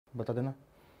बता देना.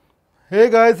 Hey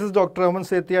guys, this is Dr. Aman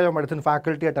Setiya, your medicine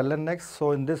faculty at LNX.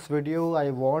 So in this video, I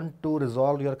want to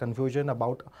resolve your confusion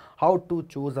about how to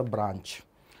choose a branch.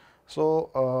 So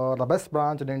the best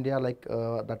branch in India,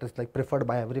 that is like preferred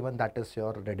by everyone, that is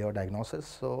your radiodiagnosis.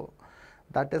 So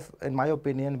that is, in my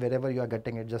opinion, wherever you are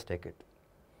getting it, just take it.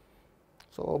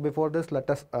 So before this, let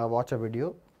us watch a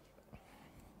video.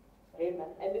 Hey man,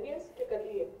 MBBS क्या कर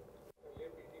ली है?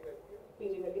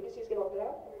 PG कर ली किस चीज़ के doctor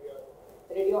आप?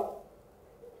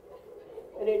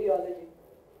 Radiology.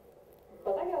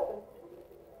 पता क्या होता है?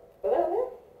 पता है?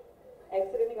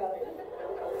 एक्सरे निकालते हैं.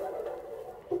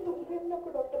 तो तुम भी अपने आपको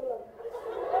डॉक्टर बुला.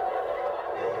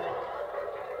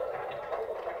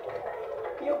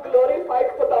 You glorified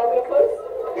photographers.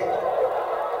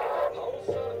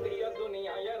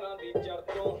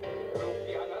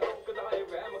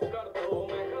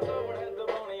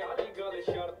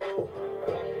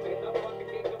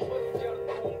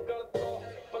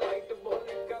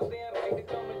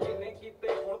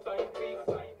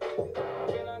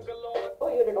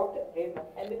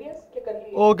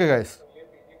 Okay guys,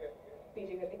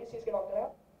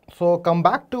 so come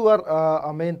back to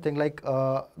our main thing,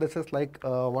 this is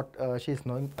what she's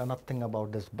knowing nothing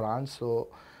about this branch. So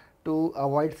to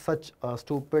avoid such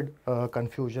stupid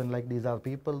confusion, like these are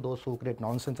people, those who create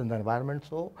nonsense in the environment.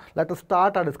 So let us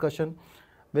start our discussion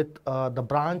with the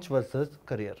branch versus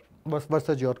career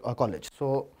versus your college.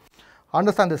 So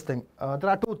understand this thing, there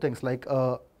are two things like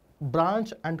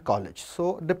branch and college.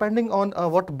 So depending on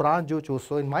what branch you choose,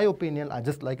 so in my opinion, I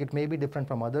just like, it may be different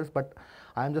from others, but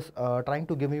I am just trying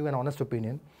to give you an honest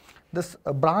opinion. This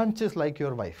branch is like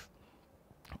your wife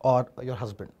or your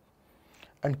husband,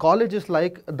 and college is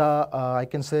like the I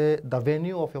can say the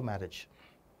venue of your marriage.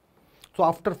 So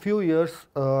after few years,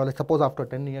 let's suppose after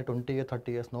 10 years, 20 years,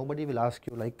 30 years, nobody will ask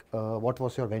you like what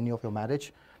was your venue of your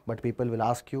marriage, but people will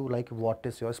ask you like what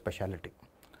is your speciality.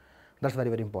 That's very,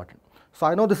 very important. So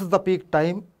I know this is the peak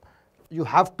time. You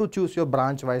have to choose your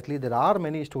branch wisely. There are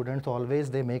many students,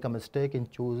 always they make a mistake in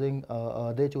choosing,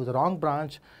 they choose a wrong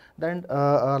branch, then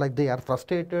like they are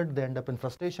frustrated, they end up in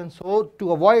frustration. So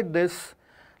to avoid this,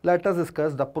 let us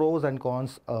discuss the pros and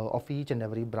cons of each and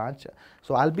every branch.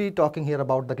 So I'll be talking here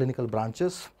about the clinical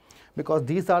branches, because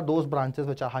these are those branches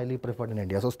which are highly preferred in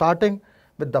India. So starting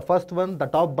with the first one, the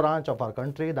top branch of our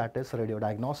country, that is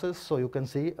radiodiagnosis. So you can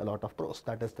see a lot of pros,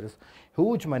 that is there is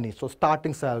huge money. So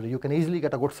starting salary, you can easily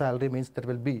get a good salary, means there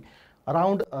will be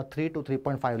around 3 to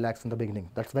 3.5 lakhs in the beginning.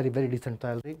 That's very, very decent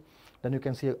salary. Then you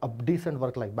can see a decent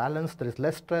work-life balance, there is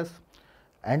less stress.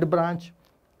 And branch,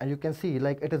 and you can see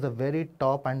like it is a very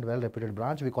top and well reputed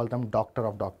branch. We call them doctor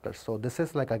of doctors. So this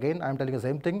is like, again, I'm telling you the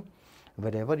same thing,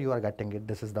 wherever you are getting it,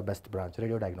 this is the best branch,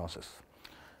 radiodiagnosis.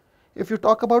 If you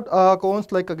talk about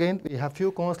cons, like again, we have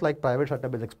few cons, like private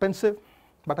setup is expensive,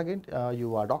 but again,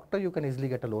 you are a doctor, you can easily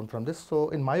get a loan from this. So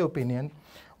in my opinion,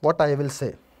 what I will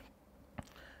say,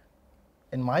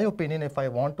 in my opinion, if I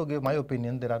want to give my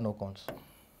opinion, there are no cons,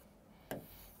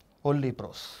 only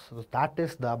pros. So that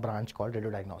is the branch called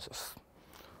radiodiagnosis.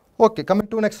 Okay, coming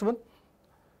to next one,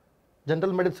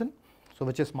 general medicine, so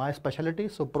which is my specialty.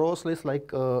 So pros is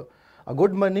like a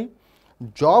good money.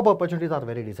 Job opportunities are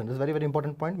very decent. This is very, very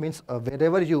important point. Means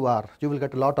wherever you are, you will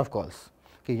get a lot of calls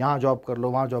कि यहाँ job कर लो,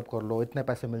 वहाँ job कर लो, इतने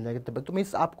पैसे मिल जाएंगे, तो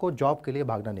means आपको जॉब के लिए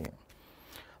भागना नहीं है.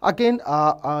 Again,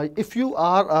 if you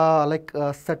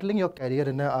are settling your career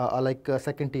in a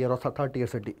second tier or third tier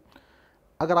city,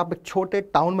 अगर आप एक छोटे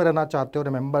टाउन में रहना चाहते हो,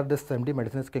 remember this MD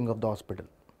medicine is king of the hospital.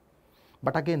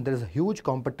 But again, there is a huge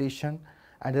competition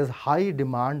and there is high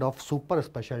demand of super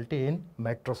specialty in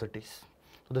metro cities.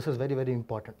 So this is very, very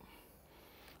important.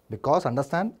 Because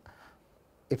understand,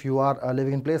 if you are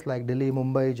living in place like Delhi,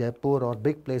 Mumbai, Jaipur, or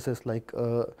big places like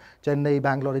Chennai,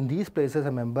 Bangalore, in these places,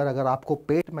 remember, अगर आपको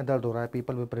पेट में दर्द हो रहा है,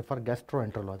 people will prefer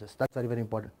gastroenterologist. That's very, very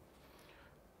important.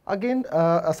 Again,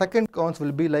 a second cons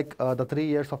will be like the 3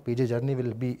 years of PG journey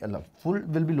will be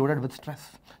loaded with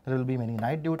stress. There will be many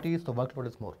night duties, so workload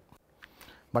is more.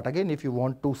 But again, if you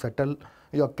want to settle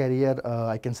your career,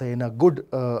 I can say in a good,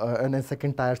 in a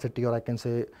second tier city, or I can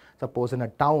say suppose in a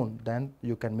town, then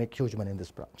you can make huge money in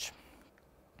this branch.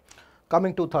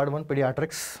 Coming to third one,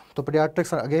 pediatrics. So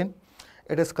pediatrics, again,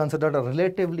 it is considered a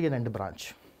relatively an end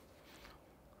branch.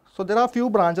 So there are few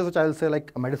branches which I will say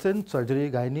like medicine, surgery,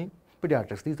 gynae,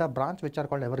 pediatrics. These are branches which are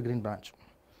called evergreen branch.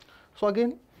 So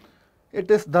again,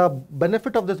 it is the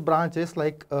benefit of this branch is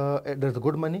like there is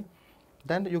good money.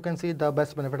 Then you can see the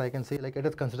best benefit, I can see like it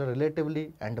is considered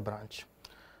relatively end branch.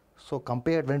 So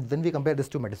compared when we compare this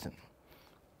to medicine,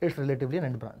 it's relatively an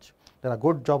end branch. There are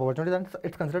good job opportunities and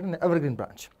it's considered an evergreen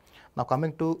branch. Now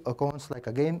coming to cons, like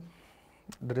again,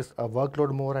 there is a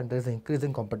workload more and there is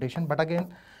increasing competition, but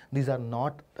again, these are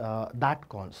not that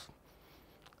cons.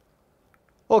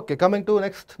 Okay, coming to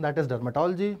next, that is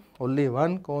dermatology. Only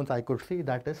one cons I could see,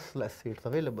 that is less seats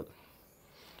available.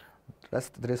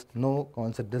 Rest, there is no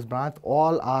cons in this branch.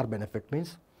 All are benefit,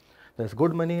 means there is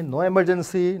good money, no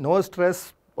emergency, no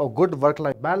stress, a good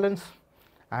work-life balance,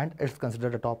 and it's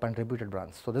considered a top and reputed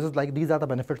branch. So this is like, these are the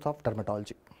benefits of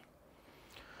dermatology.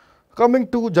 Coming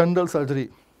to general surgery,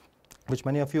 which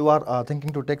many of you are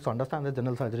thinking to take, so understand this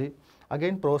general surgery.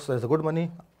 Again, pros, there is a good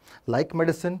money. Like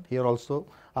medicine, here also,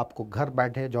 आपको घर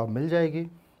बैठे job मिल जाएगी,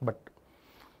 but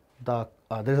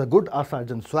there is a good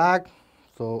surgeon swag.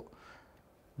 So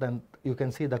then you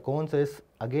can see the cons is,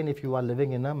 again, if you are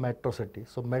living in a metro city,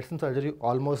 so medicine surgery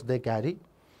almost they carry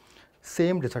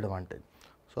same disadvantage.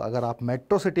 So अगर आप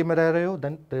metro city में रह रहे हो,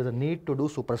 then there is a need to do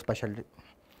super specialty.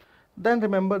 Then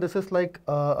remember, this is like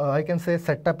I can say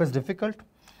setup is difficult,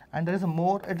 and there is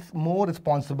it's more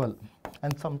responsible,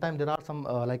 and sometimes there are some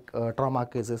trauma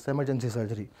cases, emergency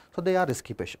surgery, so they are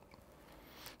risky patient.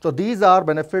 So these are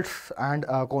benefits and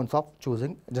cons of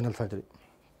choosing general surgery.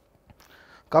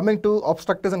 Coming to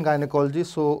obstetrics and gynecology,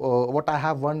 so what I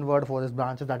have one word for this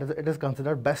branch is that it is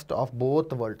considered best of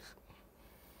both worlds.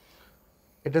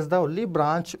 It is the only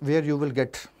branch where you will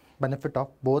get benefit of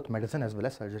both medicine as well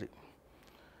as surgery.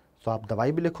 So आप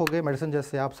दवाई भी लिखोगे medicine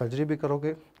जैसे, आप surgery भी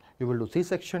करोगे, you will do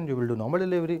C-section, you will do normal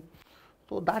delivery.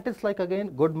 So that is like again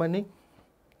good money,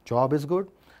 job is good,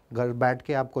 घर बैठ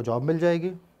के आपको job मिल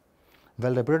जाएगी,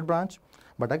 well reputed branch.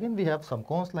 But again we have some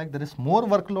cons, like there is more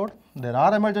workload, there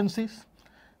are emergencies,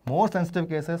 more sensitive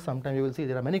cases, sometimes you will see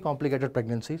there are many complicated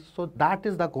pregnancies. So that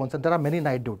is the cons, and there are many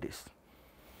night duties.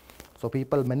 So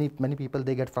many people,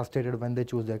 they get frustrated when they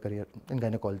choose their career in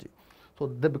gynecology. So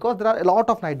because there are a lot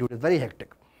of night duties, very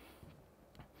hectic.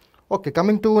 Okay,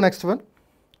 coming to next one,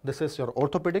 this is your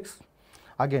orthopedics.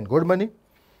 Again, good money.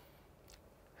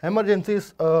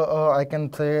 Emergencies, I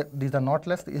can say these are not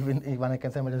less, even I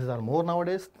can say emergencies are more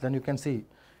nowadays. Then you can see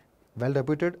well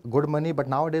reputed, good money, but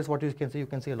nowadays what you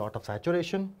can see a lot of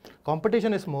saturation,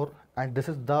 competition is more, and this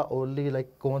is the only like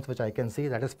cons which I can see,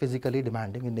 that is physically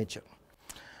demanding in nature.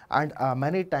 And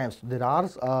many times there are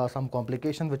some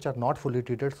complications which are not fully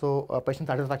treated, so patient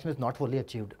satisfaction is not fully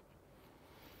achieved.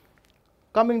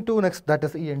 Coming to next, that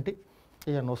is ENT,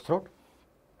 ear, nose, throat.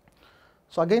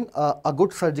 So again, a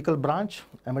good surgical branch,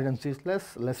 emergency is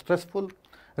less stressful,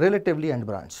 relatively end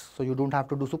branch. So you don't have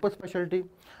to do super specialty,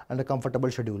 and a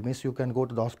comfortable schedule, means you can go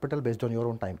to the hospital based on your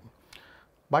own time.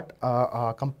 But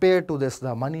compared to this,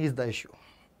 the money is the issue.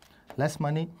 Less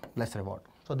money, less reward.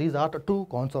 So these are the two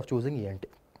cons of choosing ENT.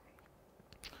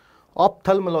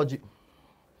 Ophthalmology.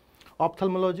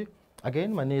 Ophthalmology,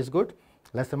 again, money is good,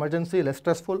 less emergency, less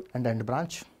stressful, and end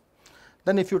branch.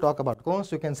 Then if you talk about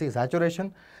cons, you can see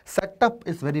saturation. Setup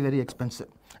is very, very expensive,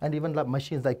 and even the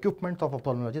machines, the equipment of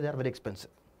ophthalmology, they are very expensive.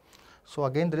 So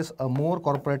again, there is a more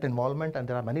corporate involvement, and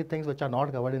there are many things which are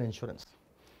not covered in insurance.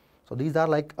 So these are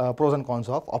like pros and cons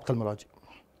of ophthalmology.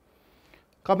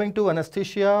 Coming to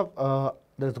anesthesia,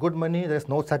 there is good money, there is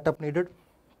no setup needed,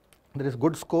 there is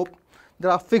good scope, there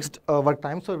are fixed work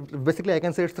times. So basically I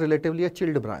can say it's relatively a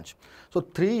chilled branch. So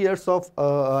 3 years of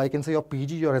I can say your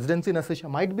PG, your residency in anesthesia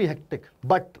might be hectic,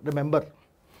 but remember,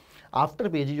 after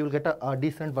PG you will get a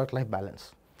decent work-life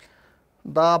balance.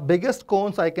 The biggest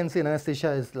cons I can see in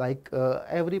anesthesia is like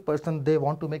every person, they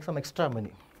want to make some extra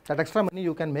money. That extra money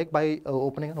you can make by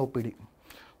opening an OPD.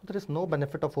 There is no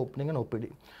benefit of opening an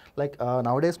OPD. Like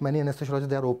nowadays many anesthesiologists,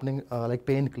 they are opening like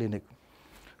pain clinic.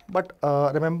 But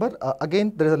remember,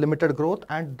 again, there is a limited growth,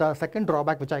 and the second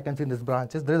drawback which I can see in this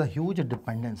branch is there is a huge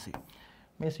dependency.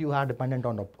 Means you are dependent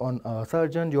on a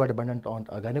surgeon, you are dependent on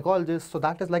a gynecologist, so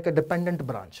that is like a dependent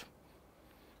branch.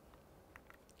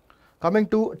 Coming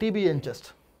to TB and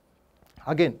chest.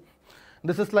 Again,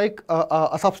 this is like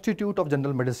a substitute of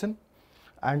general medicine,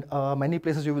 and many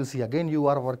places you will see, again, you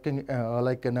are working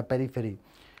like in a periphery,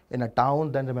 in a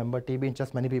town, then remember TB and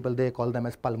chest, many people, they call them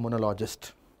as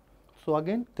pulmonologist. So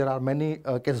again, there are many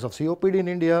cases of COPD in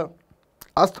India,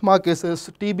 asthma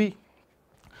cases, TB,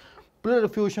 pleural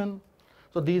effusion.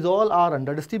 So these all are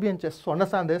under this TB and chest. So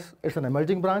understand this, it's an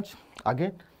emerging branch.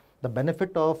 Again, the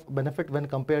benefit when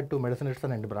compared to medicine, it's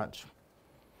an end branch.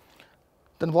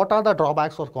 Then what are the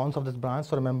drawbacks or cons of this branch?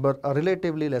 So remember,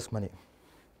 relatively less money,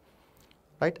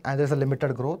 right? And there's a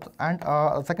limited growth. And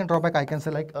second drawback, I can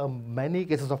say, like many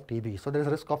cases of TB. So there is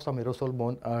a risk of some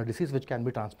aerosol-borne disease which can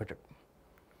be transmitted.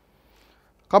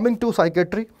 Coming to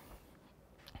psychiatry,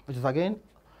 which is again,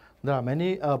 there are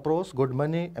many pros, good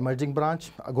money, emerging branch,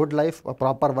 a good life, a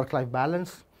proper work-life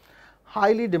balance,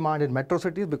 highly demanded in metro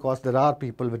cities because there are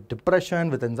people with depression,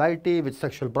 with anxiety, with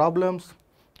sexual problems.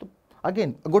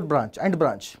 Again, a good branch and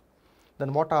branch.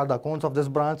 Then what are the cons of this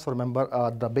branch? So remember,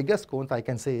 the biggest cons I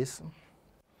can say is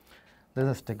there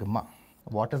is a stigma.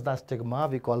 What is the stigma?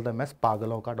 We call them as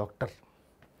pagalon ka doctor.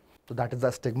 So that is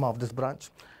the stigma of this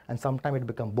branch, and sometimes it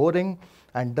becomes boring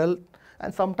and dull,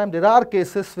 and sometimes there are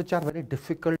cases which are very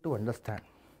difficult to understand,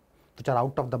 which are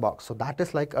out of the box. So that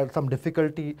is like some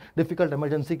difficult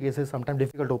emergency cases, sometimes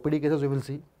difficult OPD cases we will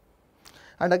see,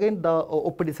 and again the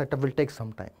OPD setup will take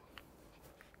some time.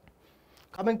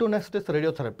 Coming to next is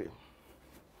radiotherapy.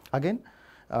 Again,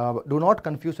 do not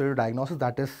confuse radiodiagnosis.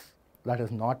 That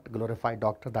is not glorified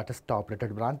doctor, that is top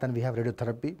rated branch. Then we have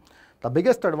radiotherapy. The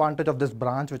biggest advantage of this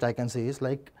branch which I can say is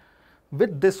like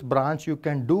with this branch you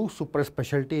can do super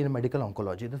specialty in medical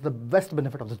oncology. This is the best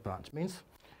benefit of this branch, means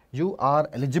you are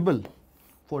eligible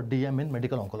for DM in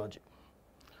medical oncology.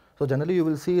 So generally you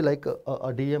will see like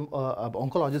a DM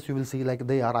oncologist, you will see like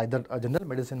they are either a general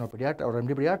medicine or pediatric or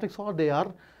MD pediatrics, or they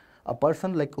are a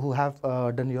person like who have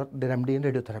done their MD in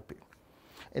radiotherapy.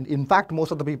 In fact,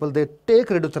 most of the people, they take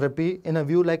radiotherapy in a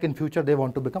view like in future they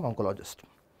want to become oncologist.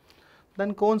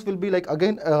 Then cons will be like,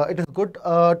 again, it is good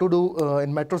to do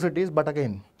in metro cities, but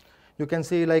again, you can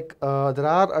see like there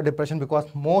are a depression because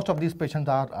most of these patients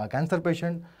are cancer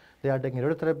patients. They are taking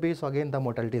radiotherapy, so again the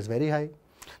mortality is very high.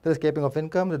 There is escaping of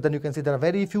income. Then you can see there are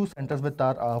very few centers which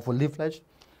are fully fledged.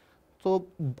 So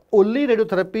only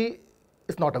radiotherapy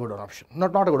is not a good option,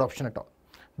 not a good option at all.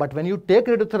 But when you take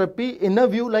radiotherapy in a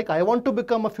view like I want to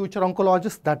become a future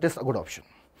oncologist, that is a good option.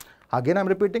 Again I am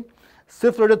repeating,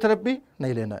 सिर्फ radiotherapy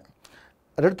नहीं लेना है.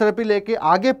 Radiotherapy लेके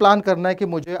आगे plan करना है कि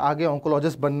मुझे आगे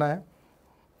oncologist बनना है.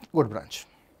 Good branch.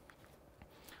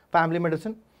 Family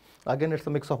medicine, again it's a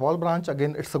mix of all branch.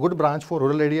 Again it's a good branch for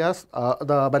rural areas.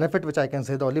 The benefit which I can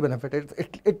say, the only benefit is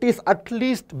it is at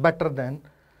least better than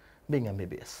being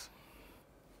MBBS.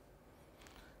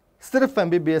 सिर्फ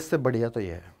MBBS से बढ़िया तो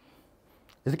ये है.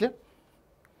 Is it clear?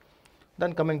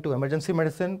 Then coming to emergency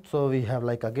medicine, so we have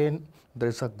like again there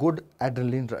is a good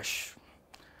adrenaline rush.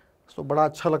 So बड़ा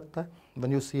अच्छा लगता है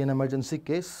when you see an emergency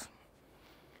case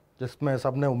जिसमें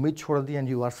सबने उम्मीद छोड़ दी and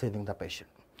you are saving the patient.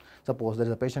 Suppose there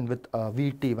is a patient with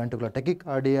VT, ventricular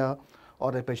tachycardia,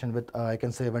 or a patient with I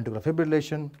can say ventricular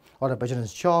fibrillation, or a patient in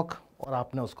shock, और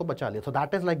आपने उसको बचा लिया. So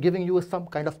that is like giving you some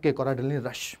kind of kick or adrenaline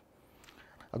rush.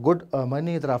 A good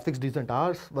money, there are fixed decent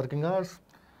hours, working hours.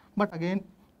 But again,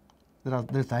 there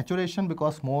is saturation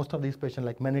because most of these patients,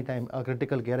 like many times a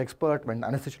critical care expert, when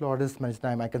anesthesiologists, many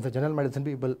times I can say general medicine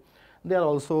people, they are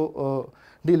also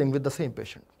dealing with the same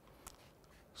patient.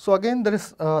 So again, there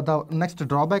is the next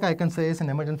drawback I can say is in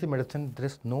emergency medicine, there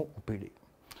is no OPD.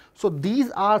 So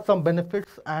these are some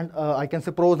benefits and I can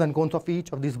say pros and cons of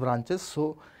each of these branches.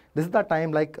 So this is the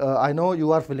time like I know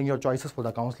you are filling your choices for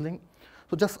the counseling.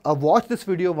 So just watch this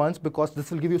video once because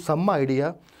this will give you some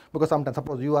idea, because sometimes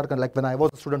suppose you are like when I was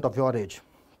a student of your age,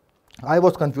 I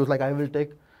was confused like I will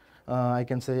take I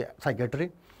can say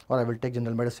psychiatry, or I will take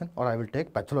general medicine, or I will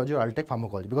take pathology, or I will take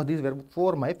pharmacology, because these were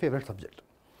four my favorite subjects.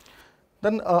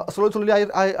 Then slowly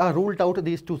I ruled out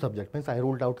these two subjects, means I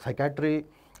ruled out psychiatry,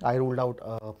 I ruled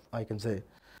out I can say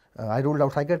I ruled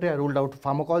out psychiatry, I ruled out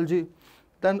pharmacology.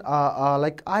 Then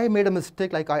like I made a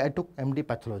mistake, like I took MD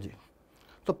pathology.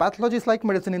 So pathology is like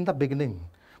medicine in the beginning,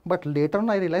 but later on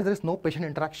I realized there is no patient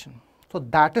interaction. So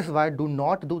that is why do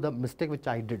not do the mistake which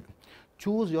I did.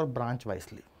 Choose your branch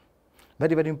wisely.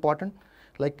 Very, very important.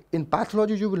 Like in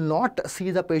pathology, you will not see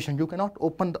the patient. You cannot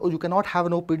you cannot have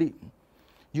an OPD.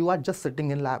 You are just sitting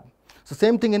in lab. So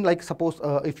same thing in like suppose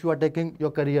if you are taking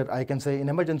your career, I can say in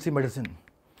emergency medicine.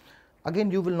 Again,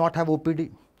 you will not have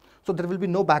OPD. So there will be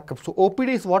no backup. So OPD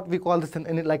is what we call this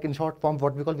in short form,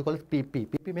 what we call it PP.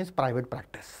 PP means private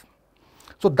practice.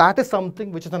 So that is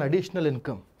something which is an additional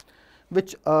income,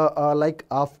 which like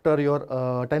after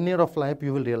your tenure of life,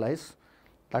 you will realize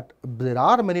that there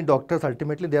are many doctors,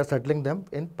 ultimately they are settling them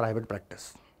in private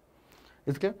practice.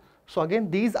 Is clear? So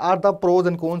again, these are the pros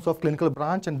and cons of clinical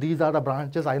branch, and these are the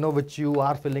branches I know which you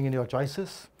are filling in your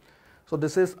choices. So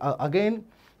this is again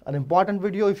an important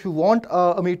video. If you want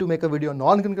me to make a video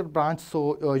non-clinical branch,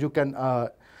 so you can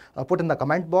put in the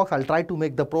comment box. I'll try to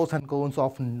make the pros and cons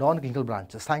of non-clinical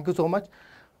branches. Thank you so much.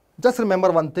 Just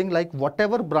remember one thing, like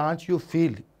whatever branch you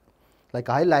feel, like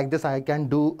I like this, I can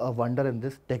do a wonder in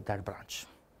this, take that branch.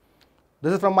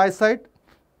 This is from my side.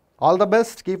 All the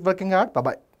best. Keep working hard.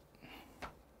 Bye-bye.